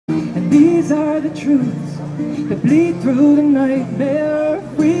These are the truths that bleed through the nightmare.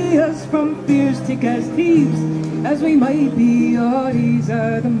 Free us from fears, take as thieves as we might be. Oh, these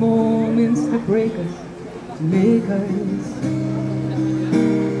are the moments that break us to make us.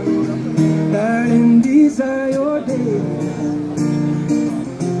 Darling, these are your days.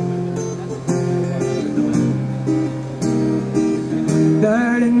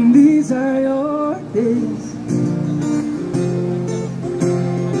 Darling, these are your days.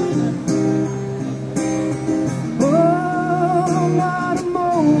 Oh, not a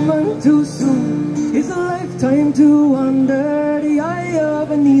moment too soon. It's a lifetime to wander the eye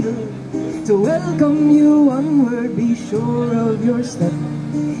of a needle to welcome you onward. Be sure of your step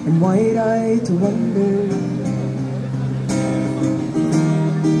and wide-eyed to wonder,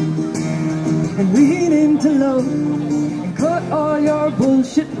 and lean into love and cut all your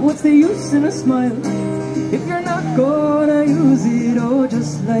bullshit. What's the use in a smile if you're not gonna use it? Oh,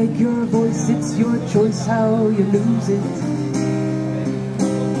 just like your voice, it's your choice how you lose it.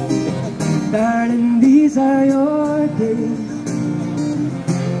 Darling, these are your days.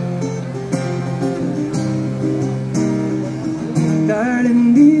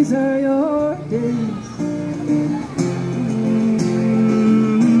 Darling, these are your days.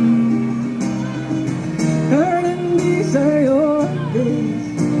 Darling, these are your days.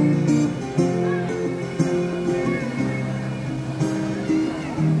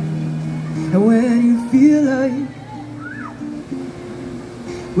 And when you feel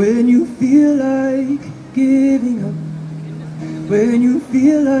like giving up, when you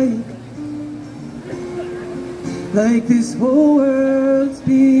feel like this whole world's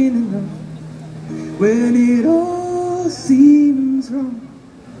been enough, when it all seems wrong,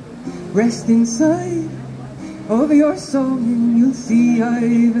 rest inside of your song and you'll see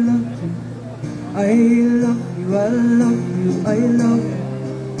I've loved you. I love you, I love you, I love you.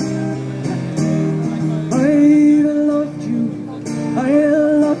 I've loved you, I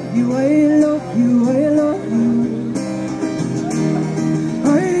love you, I love you, I love you.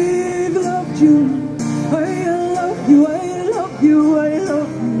 I've loved you, I love you, I love you, I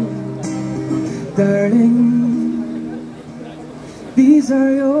love you. Darling, these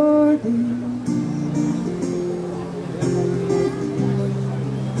are your days.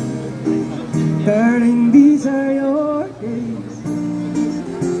 Darling, these are your days.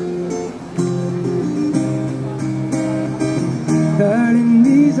 Darling,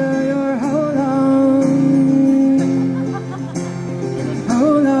 these are your how long? How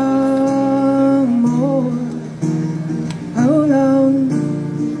long more? How long?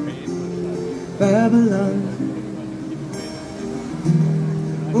 Babylon.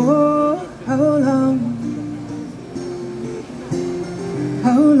 Oh, how long?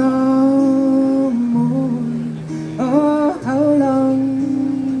 How long more? Oh, how long?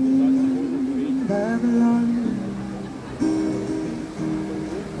 Babylon.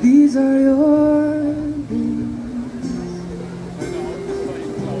 These are your days.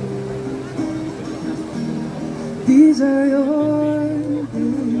 These are your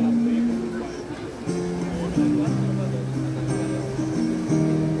days.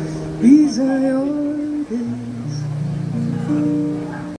 These are your